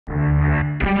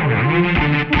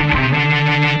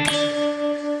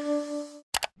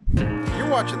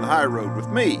watching The High Road with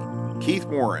me, Keith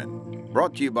Warren,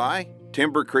 brought to you by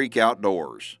Timber Creek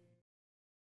Outdoors.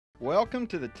 Welcome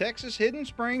to the Texas Hidden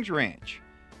Springs Ranch,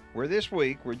 where this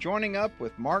week we're joining up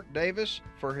with Mark Davis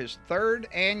for his third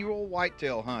annual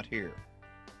whitetail hunt here.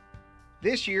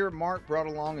 This year, Mark brought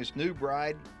along his new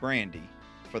bride, Brandy,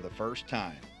 for the first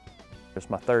time. It's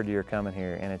my third year coming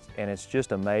here, and it's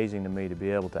just amazing to me to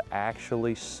be able to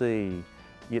actually see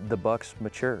the bucks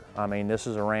mature. I mean, this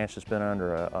is a ranch that's been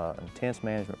under an intense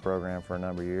management program for a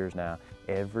number of years now.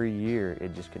 Every year,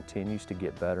 it just continues to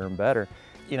get better and better.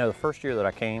 You know, the first year that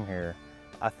I came here,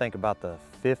 I think about the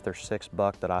fifth or sixth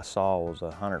buck that I saw was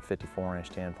a 154-inch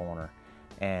 10-pointer.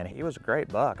 And he was a great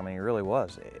buck. I mean, he really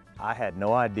was. I had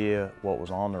no idea what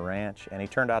was on the ranch, and he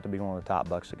turned out to be one of the top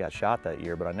bucks that got shot that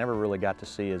year, but I never really got to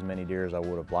see as many deer as I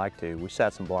would have liked to. We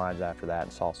sat some blinds after that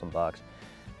and saw some bucks.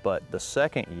 But the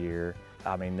second year,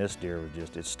 I mean, this deer was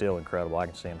just, it's still incredible. I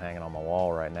can see him hanging on my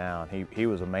wall right now. And he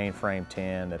was a mainframe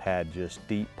 10 that had just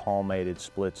deep palmated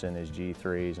splits in his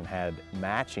G3s and had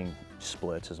matching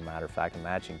splits, as a matter of fact, and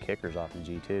matching kickers off the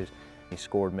G2s. He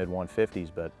scored mid-150s,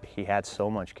 but he had so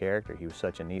much character. He was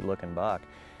such a neat looking buck.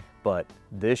 But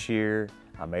this year,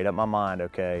 I made up my mind,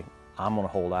 okay, I'm gonna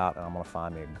hold out and I'm gonna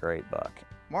find me a great buck.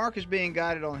 Mark is being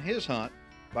guided on his hunt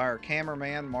by our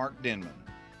cameraman, Mark Denman.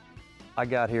 I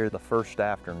got here the first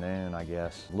afternoon, I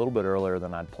guess, a little bit earlier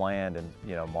than I'd planned, and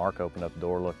you know, Mark opened up the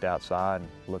door, looked outside, and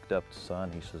looked up at the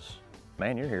sun. He says,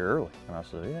 "Man, you're here early." And I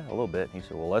said, "Yeah, a little bit." And he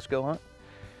said, "Well, let's go hunt."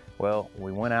 Well,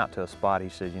 we went out to a spot. He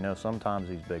said, "You know, sometimes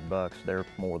these big bucks, they're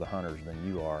more the hunters than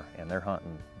you are, and they're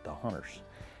hunting the hunters."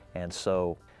 And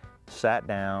so, sat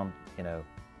down,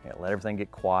 let everything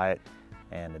get quiet,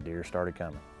 and the deer started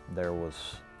coming. There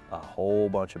was a whole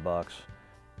bunch of bucks.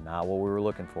 Not what we were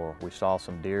looking for. We saw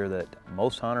some deer that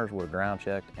most hunters would have ground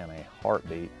checked in a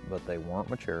heartbeat, but they weren't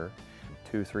mature.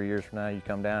 2 or 3 years from now, you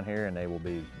come down here and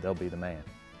they'll be the man.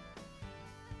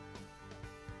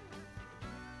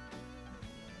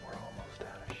 We're almost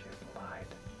out of shooting light.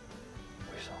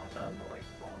 We saw an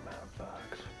unbelievable amount of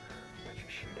bucks, but you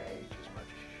shoot age as much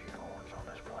as you shoot horns on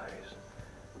this place.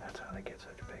 That's how they get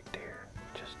such big deer.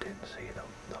 Just didn't see the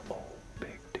old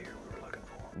big deer we were looking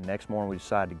for. Next morning, we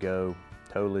decided to go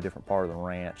totally different part of the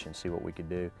ranch and see what we could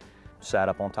do. Sat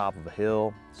up on top of a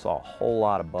hill, saw a whole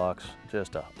lot of bucks,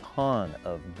 just a ton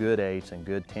of good 8s and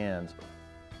good 10s.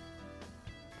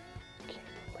 Can't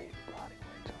believe the body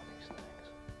weights on these things.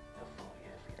 They'll fool you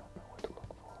if you don't know what to look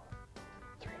for.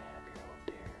 3.5-year-old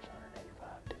deers,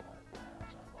 185, 200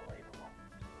 pounds, unbelievable.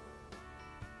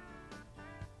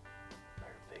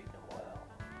 They're feeding them well.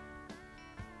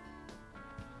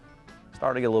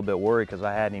 Started to get a little bit worried because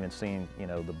I hadn't even seen,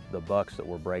 the bucks that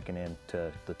were breaking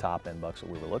into the top end bucks that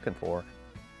we were looking for.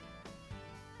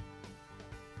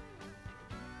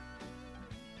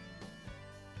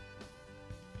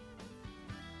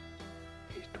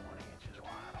 He's 20 inches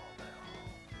wide all day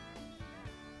long.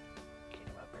 Get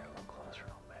him up here a little closer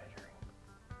on measuring.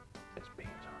 His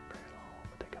beams aren't very long,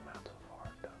 but they come out so far.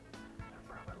 They're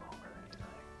probably longer than you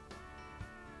think.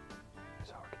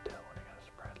 It's hard to tell when they got a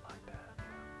spread like that.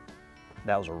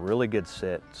 That was a really good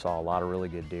sit, saw a lot of really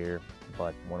good deer,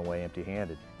 but went away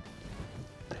empty-handed.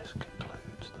 This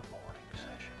concludes the morning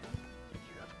session.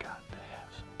 You have got to have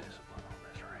some discipline on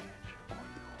this ranch, or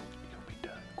you'll be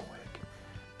done quick.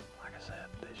 Like I said,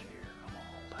 this year I'm gonna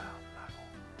hold out.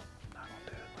 Not gonna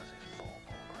do it unless he's full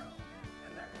grown,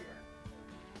 and they're here.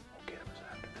 We'll get him this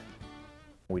afternoon.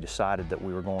 We decided that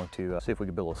we were going to see if we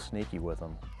could be a little sneaky with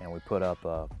them, and we put up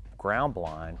a ground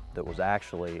blind that was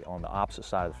actually on the opposite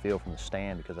side of the field from the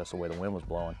stand because that's the way the wind was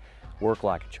blowing. Worked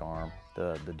like a charm.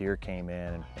 The deer came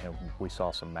in and we saw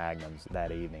some magnums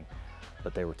that evening,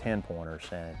 but they were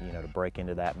 10-pointers, and to break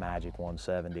into that magic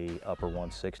 170, upper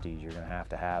 160s, you're gonna have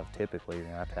to have, typically, you're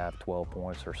gonna have to have 12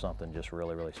 points or something just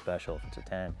really, really special if it's a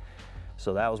 10.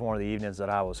 So that was one of the evenings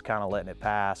that I was kind of letting it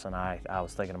pass, and I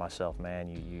was thinking to myself,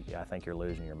 man, I think you're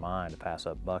losing your mind to pass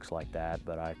up bucks like that.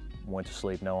 But I went to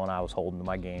sleep knowing I was holding to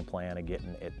my game plan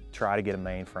of try to get a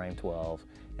mainframe 12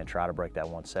 and try to break that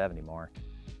 170 mark.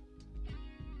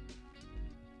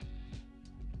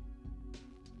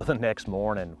 The next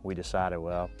morning, we decided,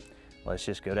 well, let's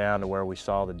just go down to where we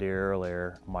saw the deer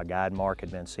earlier. My guide Mark had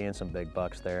been seeing some big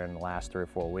bucks there in the last 3 or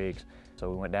 4 weeks.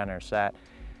 So we went down there and sat.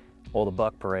 Well, the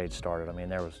buck parade started. I mean,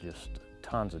 there was just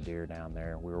tons of deer down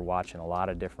there. We were watching a lot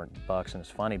of different bucks, and it's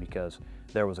funny because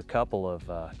there was a couple of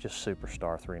just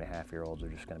superstar 3.5-year-olds that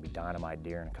are just gonna be dynamite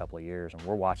deer in a couple of years, and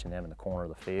we're watching them in the corner of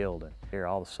the field, and here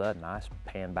all of a sudden I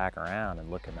pan back around and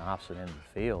look in the opposite end of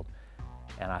the field,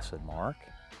 and I said, "Mark,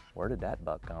 where did that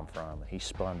buck come from?" And he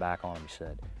spun back on him. He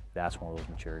said, "That's one of those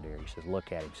mature deer." He said,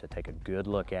 "Look at him." He said, "Take a good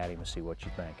look at him and see what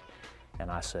you think." And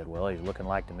I said, well, he's looking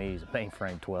like to me, he's a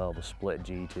mainframe 12 with split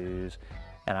G2s.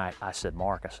 And I said,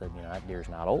 Mark, I said, you know, that deer's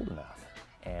not old enough.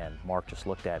 And Mark just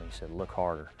looked at me and said, look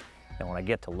harder. And when I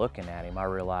get to looking at him, I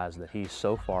realized that he's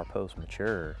so far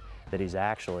post-mature that he's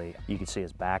actually, you could see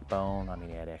his backbone. I mean,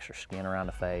 he had extra skin around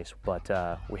the face, but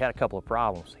we had a couple of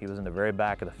problems. He was in the very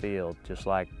back of the field, just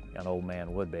like an old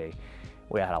man would be.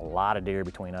 We had a lot of deer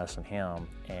between us and him,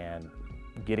 and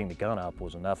getting the gun up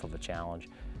was enough of a challenge.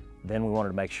 Then we wanted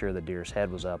to make sure the deer's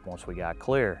head was up once we got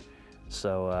clear.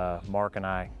 So Mark and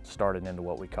I started into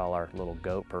what we call our little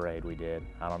goat parade we did.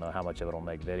 I don't know how much of it will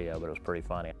make video, but it was pretty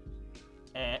funny.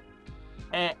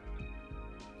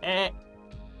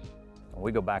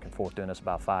 We go back and forth doing this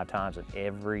about 5 times, and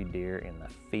every deer in the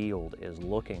field is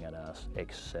looking at us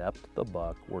except the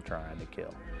buck we're trying to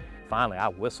kill. Finally, I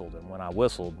whistled, and when I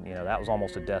whistled, you know, that was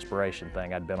almost a desperation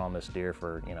thing. I'd been on this deer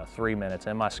for, you know, 3 minutes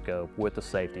in my scope with the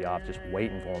safety off, just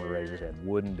waiting for him to raise his head.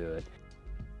 Wouldn't do it.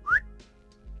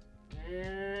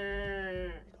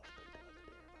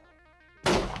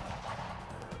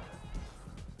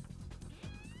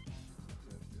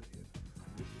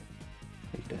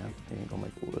 He's down. He ain't gonna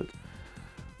make the woods.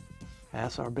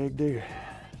 That's our big deer.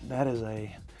 That is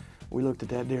we looked at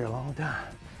that deer a long time.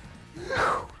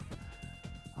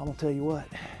 I'm gonna tell you what,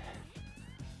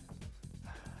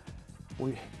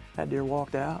 that deer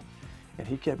walked out and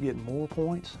he kept getting more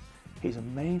points. He's a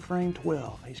mainframe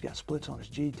 12. He's got splits on his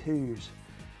G2s.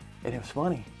 And it was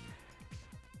funny,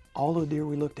 all the deer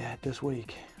we looked at this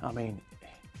week, I mean,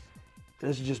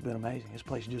 this has just been amazing. This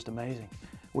place is just amazing.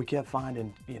 We kept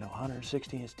finding, you know,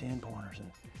 160-inch 10-pointers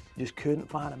and just couldn't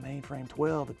find a mainframe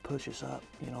 12 that push us up,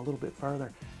 you know, a little bit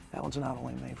further. That one's not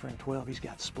only mainframe 12, he's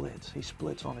got splits. He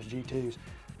splits on his G2s.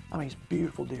 I mean, he's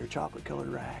beautiful deer, chocolate colored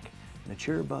rack,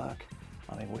 mature buck.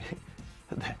 I mean,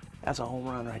 that's a home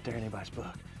run right there in anybody's book.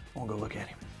 I wanna go look at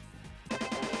him.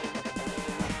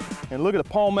 And look at the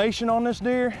palmation on this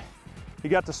deer. He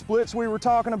got the splits we were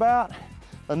talking about.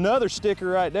 Another sticker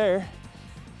right there.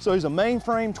 So he's a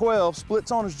mainframe 12,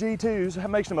 splits on his G2s, that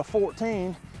makes him a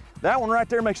 14. That one right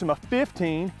there makes him a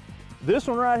 15. This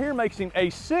one right here makes him a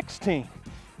 16.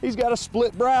 He's got a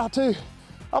split brow too.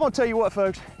 I'm gonna tell you what,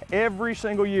 folks, every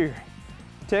single year,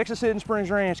 Texas Hidden Springs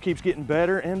Ranch keeps getting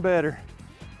better and better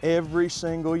every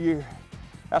single year.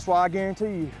 That's why I guarantee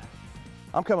you,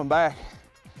 I'm coming back.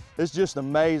 It's just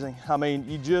amazing. I mean,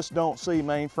 you just don't see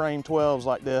mainframe 12s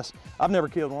like this. I've never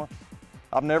killed one.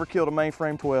 I've never killed a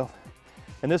mainframe 12.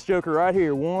 And this joker right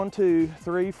here, 1, 2,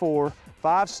 3, 4,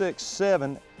 5, 6,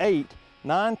 7, 8,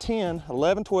 9, 10,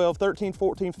 11, 12, 13,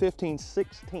 14, 15,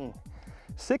 16.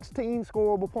 16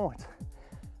 scoreable points.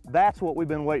 That's what we've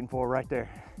been waiting for right there.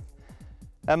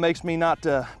 That makes me not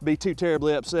be too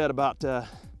terribly upset about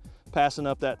passing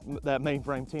up that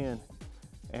mainframe 10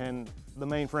 and the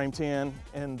mainframe 10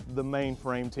 and the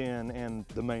mainframe 10 and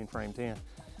the mainframe 10.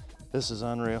 This is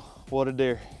unreal. What a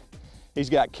deer. He's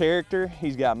got character,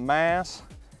 he's got mass,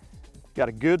 got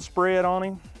a good spread on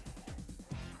him.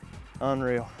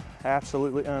 Unreal,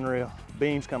 absolutely unreal.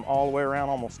 Beams come all the way around,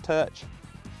 almost touch.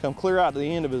 Come clear out to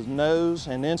the end of his nose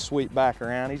and then sweep back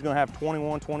around. He's gonna have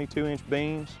 21, 22-inch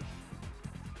beams.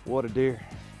 What a deer.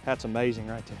 That's amazing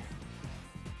right there.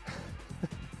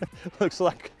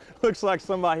 looks like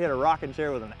somebody hit a rocking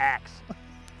chair with an axe.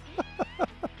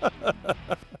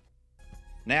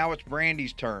 Now it's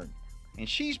Brandy's turn, and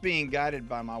she's being guided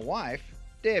by my wife,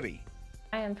 Debbie.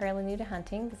 I am fairly new to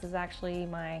hunting. This is actually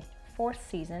my 4th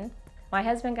season. My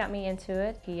husband got me into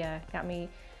it. He got me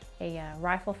a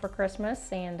rifle for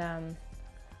Christmas and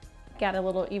got a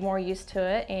little more used to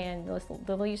it and was a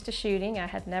little used to shooting. I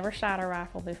had never shot a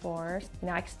rifle before.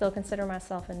 Now I still consider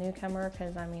myself a newcomer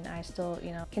because I mean I still,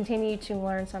 you know, continue to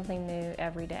learn something new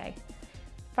every day.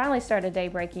 Finally started day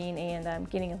breaking and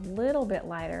getting a little bit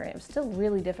lighter. It was still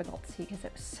really difficult to see because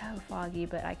it was so foggy,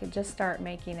 but I could just start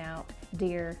making out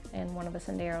deer and one of the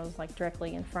senderos like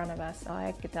directly in front of us. So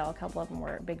I could tell a couple of them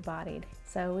were big bodied.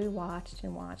 So we watched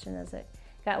and watched, and as it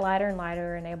got lighter and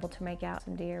lighter and able to make out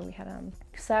some deer, we had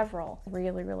several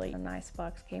really nice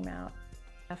bucks came out.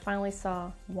 I finally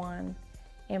saw one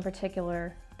in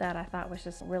particular that I thought was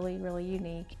just really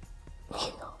unique.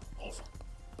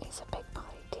 He's a big body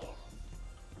deer.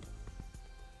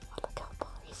 Oh, look how far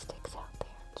he sticks out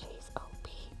there. Jeez, oh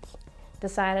Pete.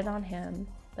 Decided on him,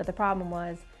 but the problem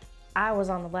was I was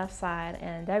on the left side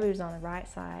and Debbie was on the right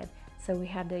side, so we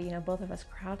had to, you know, both of us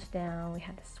crouch down. We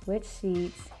had to switch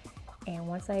seats, and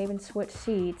once I even switched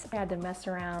seats, I had to mess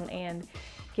around and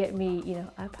get me, you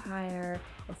know, up higher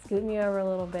and scoot me over a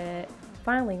little bit.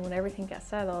 Finally, when everything got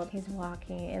settled, he's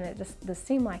walking, and this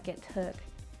seemed like it took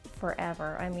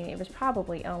forever. I mean, it was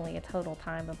probably only a total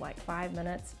time of like 5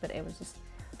 minutes, but it was just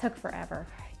took forever.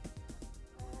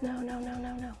 No, no, no,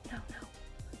 no, no, no, no.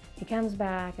 He comes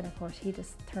back, and of course he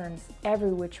just turns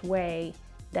every which way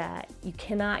that you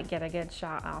cannot get a good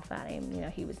shot off at him. You know,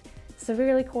 he was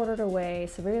severely quartered away,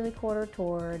 severely quartered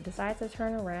toward, decides to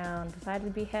turn around, decided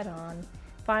to be head on.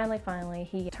 Finally,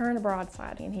 he turned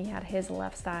broadside, and he had his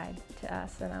left side to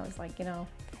us, and I was like, you know,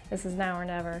 this is now or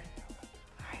never.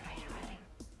 All right, are you ready?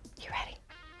 You ready?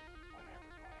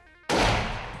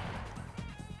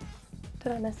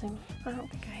 Did I miss him? I don't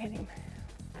think I hit him.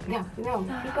 No, you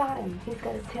got him. He's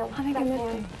got his tail. I think I missed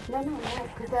him. No,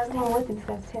 because that was one with him. He's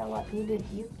got his tail up. You hit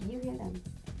him.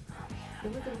 It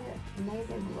was a hit.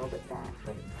 Maybe a little bit back,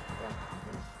 but it's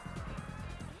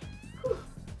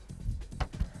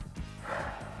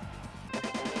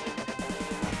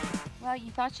Well,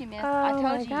 you thought you missed. Oh I told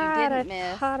my you God, you didn't I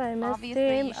miss. thought I missed Obviously,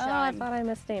 him. You Oh, I shot thought I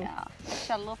missed him. Yeah, you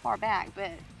shot a little far back,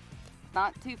 but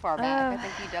not too far back. I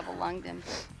think you double lunged him.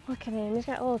 Look at him. He's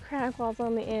got little crack walls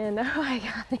on the end. Oh my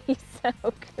God, he's so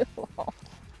cool.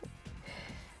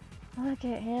 Look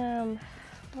at him.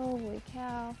 Holy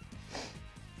cow.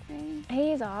 See?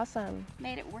 He's awesome.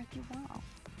 Made it worth your while.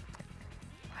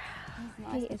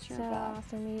 Wow. He is so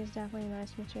awesome. He is definitely a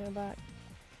nice mature buck.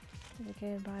 He's a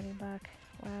good body buck.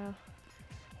 Wow.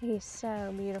 He's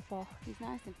so beautiful. He's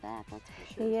nice and fat, that's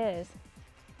for sure. He is.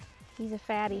 He's a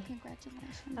fatty.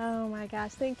 Congratulations. Oh my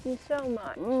gosh, thank you so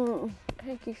much.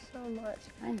 Thank you so much.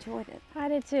 I enjoyed it. I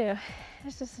did too.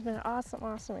 This just has been an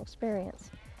awesome experience.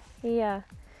 This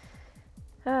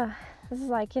is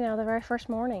like, you know, the very first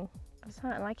morning I was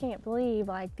hunting. I can't believe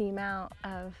like the amount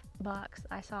of bucks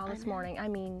I saw this morning. I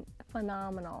mean,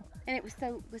 phenomenal. And it was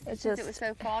so, since it was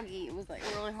so foggy, it was like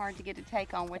really hard to get a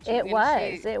take on what you It were going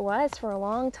to shoot. was. It was for a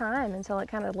long time until it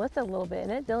kind of lifted a little bit,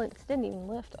 and it didn't even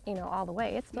lift, you know, all the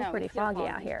way. It's still pretty foggy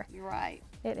out here. You're right.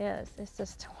 It is. It's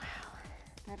just, wow.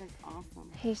 That is awesome.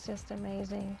 He's just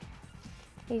amazing.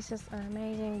 He's just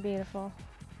amazing, beautiful.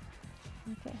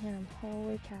 Look at him.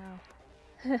 Holy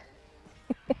cow.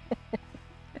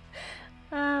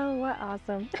 Oh, what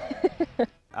awesome.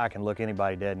 I can look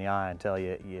anybody dead in the eye and tell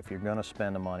you, if you're gonna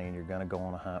spend the money and you're gonna go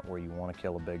on a hunt where you wanna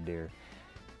kill a big deer,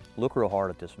 look real hard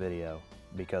at this video,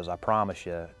 because I promise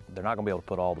you, they're not gonna be able to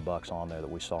put all the bucks on there that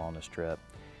we saw on this trip.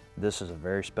 This is a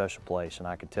very special place, and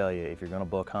I can tell you, if you're gonna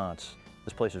book hunts,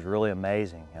 this place is really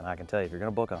amazing, and I can tell you, if you're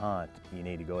gonna book a hunt, you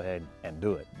need to go ahead and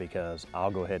do it, because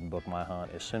I'll go ahead and book my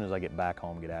hunt as soon as I get back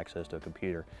home and get access to a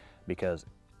computer, because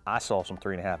I saw some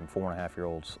 3.5 and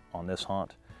 4.5-year-olds on this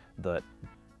hunt that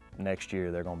next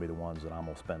year they're gonna be the ones that I'm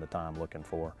gonna spend the time looking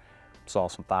for. Saw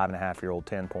some 5.5-year-old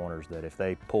 10-pointers that if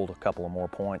they pulled a couple of more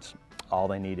points, all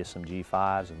they need is some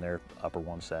G5s and they're upper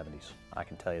 170s. I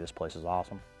can tell you this place is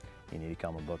awesome. You need to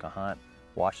come and book a hunt.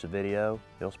 Watch the video,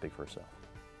 it'll speak for itself.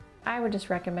 I would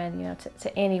just recommend, you know,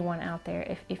 to anyone out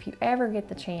there, if you ever get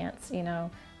the chance, you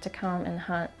know, to come and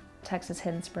hunt Texas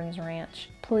Hidden Springs Ranch,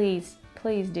 please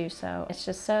do so. It's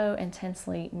just so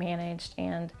intensely managed,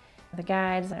 and the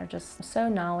guides are just so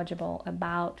knowledgeable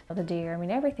about the deer. I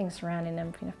mean, everything surrounding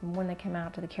them, you know, from when they come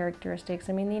out to the characteristics.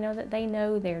 I mean, you know, that they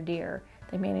know their deer.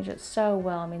 They manage it so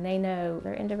well. I mean, they know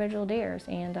their individual deers,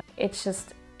 and it's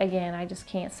just, again, I just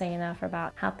can't say enough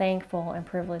about how thankful and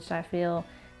privileged I feel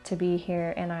to be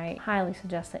here, and I highly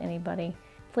suggest that anybody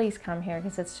please come here,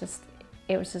 because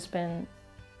it was just been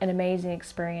an amazing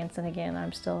experience. And again,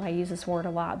 I use this word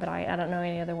a lot, but I don't know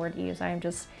any other word to use. I am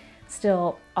just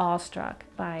still awestruck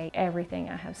by everything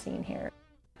I have seen here.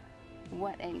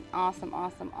 What an awesome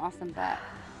buck.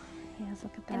 Yes,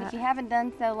 look at that. And if you haven't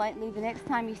done so lately, the next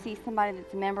time you see somebody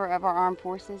that's a member of our armed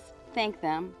forces, thank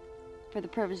them for the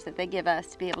privilege that they give us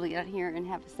to be able to get out here and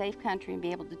have a safe country and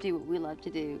be able to do what we love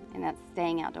to do, and that's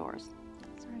staying outdoors.